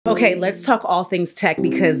Okay, let's talk all things tech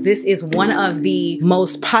because this is one of the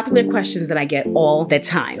most popular questions that I get all the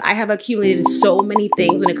time. I have accumulated so many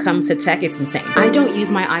things when it comes to tech, it's insane. I don't use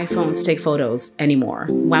my iPhone to take photos anymore.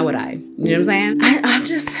 Why would I? You know what I'm saying? I'm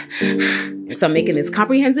just... So I'm making this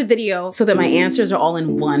comprehensive video so that my answers are all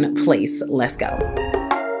in one place. Let's go.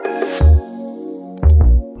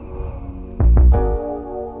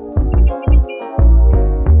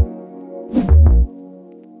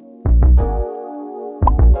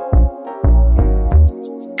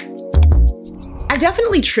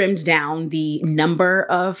 Definitely trimmed down the number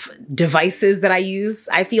of devices that I use,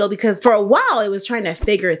 I feel, because for a while it was trying to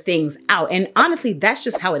figure things out. And honestly, that's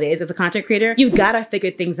just how it is as a content creator. You've got to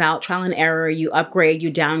figure things out, trial and error, you upgrade,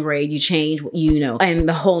 you downgrade, you change, you know, and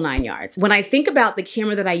the whole 9 yards. When I think about the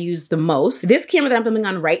camera that I use the most, this camera that I'm filming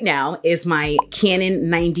on right now is my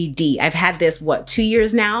Canon 90D. I've had this, what, 2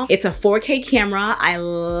 years now? It's a 4K camera. I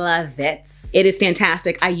love it. It is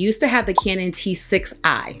fantastic. I used to have the Canon T6i.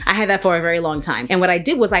 I had that for a very long time. And what I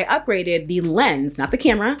did was I upgraded the lens, not the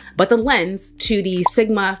camera, but the lens to the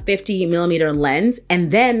Sigma 50mm lens.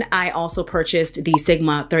 And then I also purchased the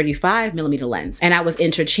Sigma 35mm lens. And I was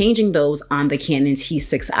interchanging those on the Canon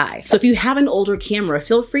T6i. So if you have an older camera,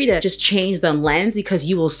 feel free to just change the lens because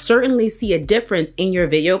you will certainly see a difference in your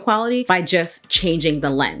video quality by just changing the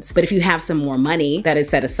lens. But if you have some more money that is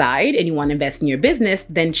set aside and you want to invest in your business,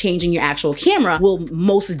 then changing your actual camera will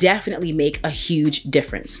most definitely make a huge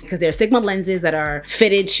difference because there are Sigma lenses that are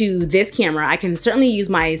fitted to this camera. I can certainly use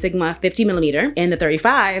my Sigma 50mm and the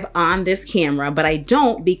 35 on this camera, but I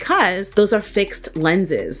don't because those are fixed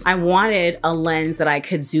lenses. I wanted a lens that I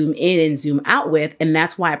could zoom in and zoom out with, and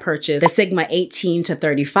that's why I purchased the Sigma 18 to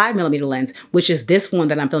 35mm lens, which is this one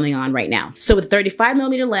that I'm filming on right now. So with the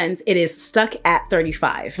 35mm lens, it is stuck at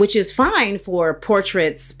 35, which is fine for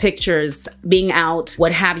portraits, pictures, being out,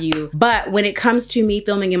 what have you. But when it comes to me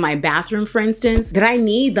filming in my bathroom, for instance, that I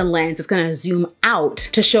need the lens that's gonna zoom out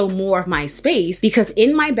to show more of my space because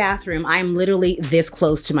in my bathroom, I'm literally this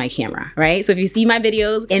close to my camera, right? So if you see my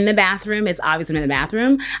videos in the bathroom, it's obvious I'm in the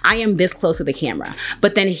bathroom. I am this close to the camera.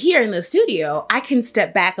 But then here in the studio, I can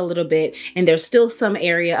step back a little bit and there's still some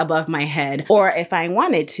area above my head. Or if I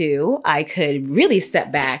wanted to, I could really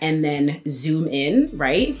step back and then zoom in,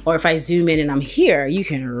 right? Or if I zoom in and I'm here, you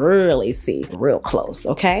can really see real close,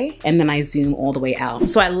 okay? And then I zoom all the way out.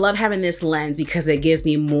 So I love having this lens because it gives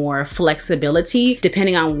me more flexibility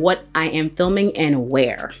depending on what I am filming and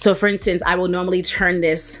where. So for instance, I will normally turn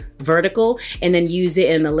this vertical and then use it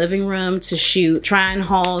in the living room to shoot try-on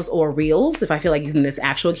hauls or reels if I feel like using this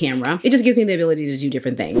actual camera. It just gives me the ability to do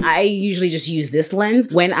different things. I usually just use this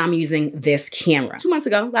lens when I'm using this camera. 2 months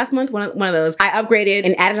ago, last month, one of those, I upgraded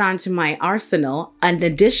and added on to my arsenal an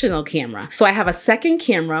additional camera. So I have a second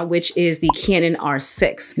camera, which is the Canon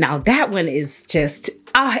R6. Now that one is just,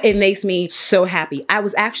 it makes me so happy. I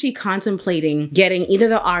was actually contemplating getting either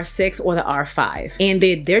the R6 or the R5,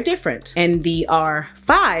 and they're different. And the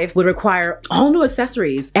R5 would require all new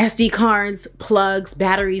accessories, SD cards, plugs,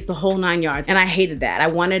 batteries, the whole 9 yards. And I hated that. I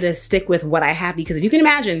wanted to stick with what I have because if you can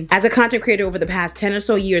imagine, as a content creator over the past 10 or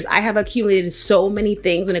so years, I have accumulated so many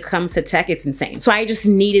things when it comes to tech, it's insane. So I just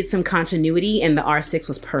needed some continuity and the R6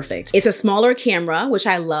 was perfect. It's a smaller camera, which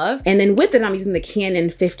I love. And then with it, I'm using the Canon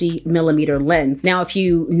 50mm lens. Now, if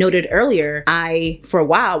you noted earlier, I, for a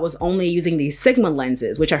while, was only using these Sigma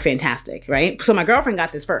lenses, which are fantastic, right? So my girlfriend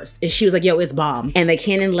got this first and she was like, yo, it's bomb. And the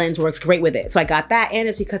Canon lens works great with it. So I got that, and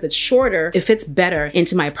it's because it's shorter, it fits better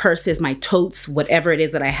into my purses, my totes, whatever it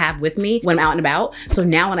is that I have with me when I'm out and about. So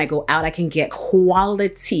now when I go out, I can get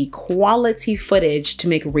quality footage to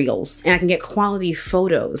make reels, and I can get quality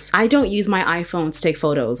photos. I don't use my iPhone to take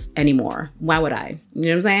photos anymore. Why would I? You know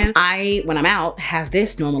what I'm saying? I, when I'm out, have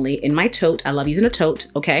this normally in my tote. I love using a tote,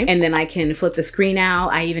 okay? And then I can flip the screen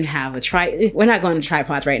out. I even have a we're not going to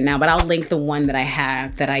tripods right now, but I'll link the one that I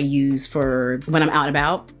have that I use for when I'm out and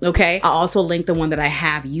about, okay? I'll also link the one that I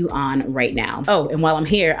have you on right now. Oh, and while I'm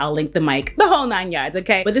here, I'll link the mic, the whole 9 yards,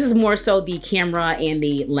 okay? But this is more so the camera and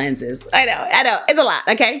the lenses. I know, it's a lot,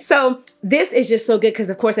 okay? So this is just so good because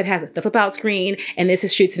of course it has the flip out screen, and this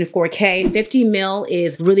is shoots in 4K. 50mm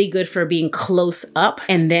is really good for being close up,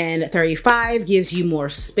 and then 35 gives you more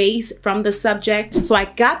space from the subject. So I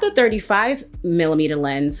got the 35mm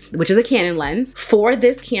lens, which is a Canon lens, for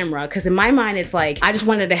this camera because in my mind it's like I just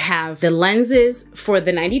wanted to have the lenses for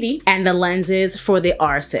the 90D and the lenses for the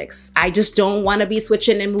R6. I just don't want to be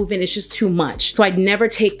switching and moving. It's just too much. So I'd never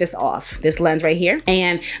take this off, this lens right here.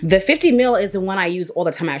 And the 50mm is the one I use all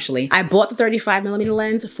the time actually. I bought the 35mm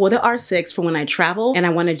lens for the R6 for when I travel and I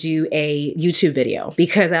want to do a YouTube video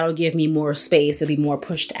because that'll give me more space. It'll be more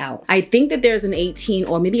pushed out. I think that there's an 18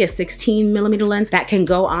 or maybe a 16mm lens. that can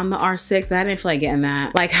go on the R6, but I didn't feel like getting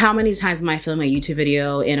that. Like, how many times am I filming a YouTube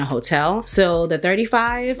video in a hotel? So the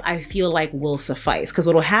 35, I feel like will suffice, because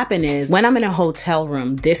what will happen is when I'm in a hotel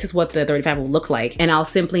room, this is what the 35 will look like. And I'll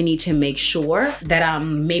simply need to make sure that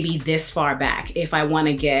I'm maybe this far back if I want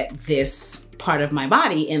to get this part of my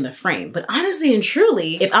body in the frame. But honestly and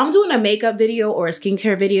truly, if I'm doing a makeup video or a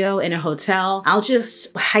skincare video in a hotel, I'll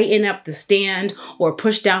just heighten up the stand or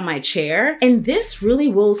push down my chair, and this really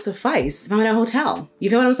will suffice if I'm in a hotel.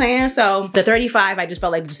 You feel what I'm saying? So the 35, I just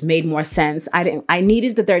felt like just made more sense. I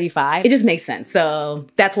needed the 35. It just makes sense. So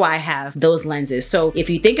that's why I have those lenses. So if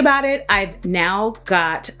you think about it, I've now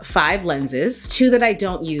got 5 lenses, 2 that I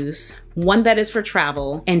don't use, 1 that is for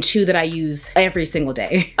travel, and 2 that I use every single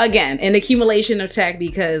day. Again, an accumulation of tech,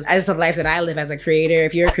 because as the life that I live as a creator,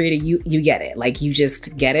 if you're a creator, you get it. Like, you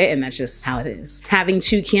just get it, and that's just how it is. Having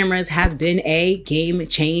 2 cameras has been a game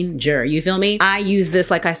changer. You feel me? I use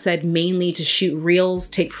this, like I said, mainly to shoot reels,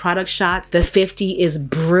 take product shots. The 50 is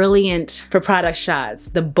brilliant for product shots.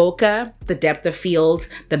 The bokeh, the depth of field,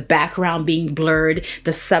 the background being blurred,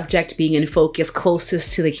 the subject being in focus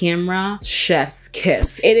closest to the camera, chef's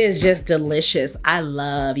kiss. It is just delicious. I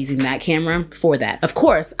love using that camera for that. Of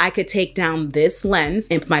course, I could take down this lens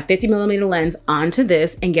and put my 50mm lens onto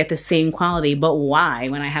this and get the same quality, but why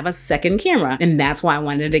when I have a second camera? And that's why I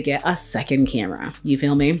wanted to get a second camera. You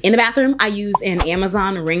feel me? In the bathroom, I use an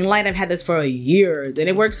Amazon ring light. I've had this for years and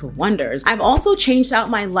it works wonders. I've also changed out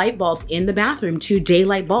my light bulbs in the bathroom to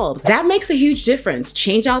daylight bulbs. That makes a huge difference.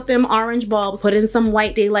 Change out them orange bulbs, put in some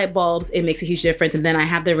white daylight bulbs. It makes a huge difference. And then I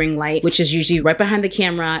have the ring light, which is usually right behind the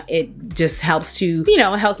camera. It just helps to, you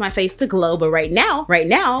know, it helps my face to glow. But right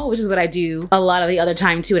now, which is what I do a lot of the other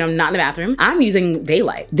time too, and I'm not in the bathroom, I'm using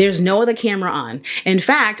daylight. There's no other camera on. In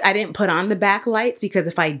fact, I didn't put on the backlights because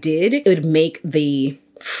if I did, it would make the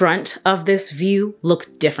front of this view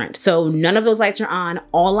look different. So none of those lights are on.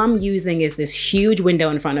 All I'm using is this huge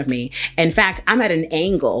window in front of me. In fact, I'm at an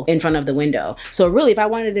angle in front of the window. So really, if I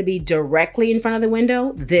wanted to be directly in front of the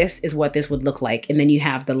window, this is what this would look like. And then you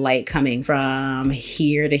have the light coming from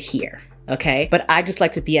here to here. Okay, but I just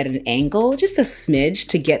like to be at an angle, just a smidge,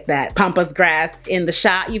 to get that pampas grass in the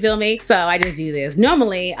shot, you feel me? So I just do this.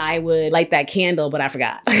 Normally I would light that candle, but I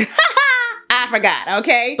forgot. I forgot,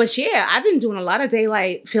 okay? But yeah, I've been doing a lot of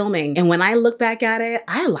daylight filming, and when I look back at it,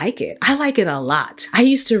 I like it. I like it a lot. I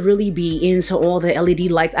used to really be into all the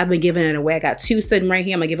LED lights. I've been giving it away. I got 2 sitting right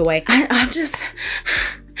here. I'm gonna give away. I'm just,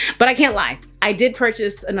 but I can't lie. I did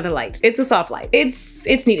purchase another light. It's a soft light.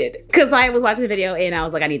 It's needed, because I was watching the video and I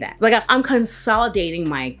was like, I need that. Like, I'm consolidating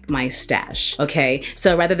my stash, okay?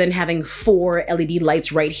 So rather than having 4 LED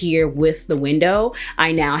lights right here with the window,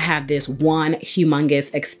 I now have this one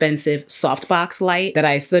humongous expensive softbox light that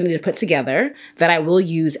I still need to put together that I will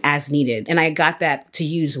use as needed. And I got that to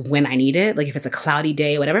use when I need it, like if it's a cloudy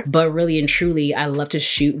day or whatever. But really and truly, I love to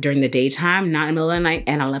shoot during the daytime, not in the middle of the night,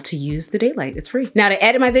 and I love to use the daylight. It's free. Now, to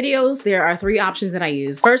edit my videos, there are 3 options that I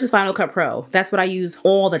use. First is Final Cut Pro. That's what I use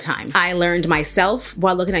all the time. I learned myself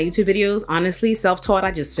while looking at YouTube videos. Honestly, self-taught,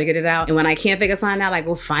 I just figured it out. And when I can't figure something out, I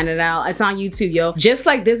go find it out. It's on YouTube, yo. Just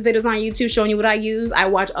like this video's on YouTube showing you what I use, I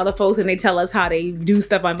watch other folks and they tell us how they do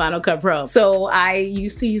stuff on Final Cut Pro. So I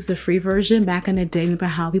used to use the free version back in the day. Remember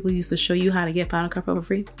how people used to show you how to get Final Cut Pro for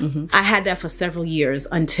free? I had that for several years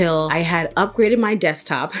until I had upgraded my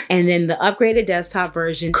desktop, and then the upgraded desktop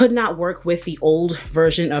version could not work with the old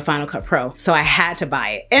version of Final Cut Pro. So I had to buy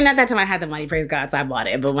it. And at that time I had the money, praise God, so I bought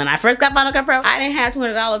it. But when I first got Final Cut Pro, I didn't have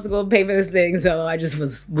 $200 to go pay for this thing. So I just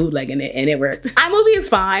was bootlegging it and it worked. iMovie is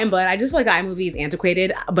fine, but I just feel like iMovie is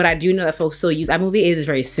antiquated. But I do know that folks still use iMovie. It is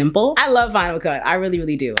very simple. I love Final Cut. I really,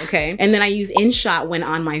 really do, okay? And then I use InShot when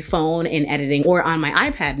on my phone in editing or on my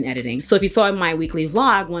iPad in editing. So if you saw in my weekly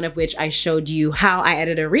vlog, one of which I showed you how I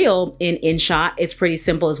edit a reel in InShot, it's pretty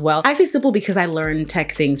simple as well. I say simple because I learn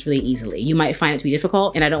tech things really easily. You might find it to be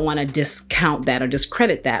difficult, and I don't want to discount that or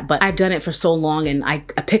discredit that, but I've done it for so long and I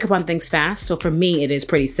pick up on things fast. So for me, it is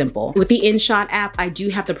pretty simple. With the InShot app, I do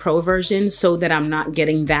have the pro version so that I'm not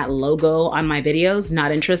getting that logo on my videos,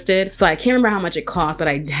 not interested. So I can't remember how much it costs, but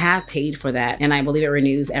I have paid for that. And I believe it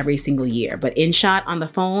renews every single year. But InShot on the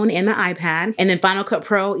phone and the iPad, and then Final Cut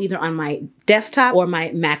Pro either on my desktop or my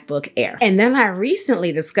MacBook Air. And then I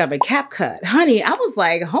recently discovered CapCut. Honey, I was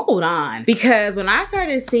like, hold on. Because when I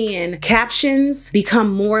started seeing captions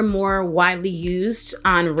become more and more widely used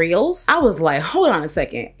on Reels, I was like, hold on a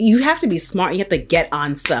second. You have to be smart. You have to get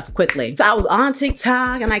on stuff quickly. So I was on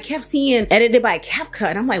TikTok and I kept seeing edited by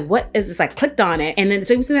CapCut. And I'm like, what is this? I clicked on it and then it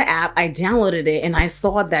took me to the app. I downloaded it and I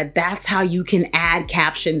saw that that's how you can add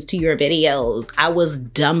captions to your videos. I was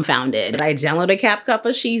dumbfounded. I downloaded CapCut for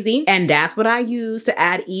Sheezy and that's what I use to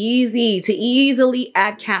easily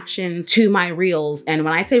add captions to my Reels. And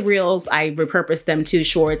when I say Reels, I repurpose them to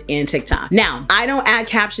Shorts and TikTok. Now, I don't add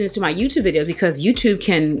captions to my YouTube videos because YouTube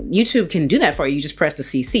can do that for you. You just press the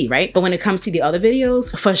CC, right? But when it comes to the other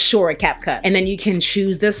videos, for sure, CapCut. And then you can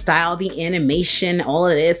choose the style, the animation, all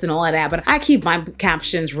of this and all of that. But I keep my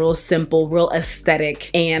captions real simple, real aesthetic,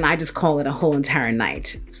 and I just call it a whole entire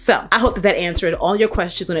night. So I hope that that answered all your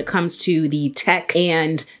questions when it comes to the tech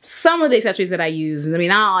and some of the accessories that I use. I mean,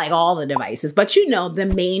 not like all the devices, but you know, the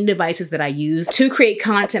main devices that I use to create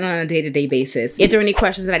content on a day-to-day basis. If there are any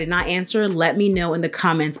questions that I did not answer, let me know in the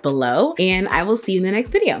comments below, and I will see you in the next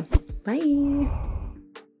video. Bye.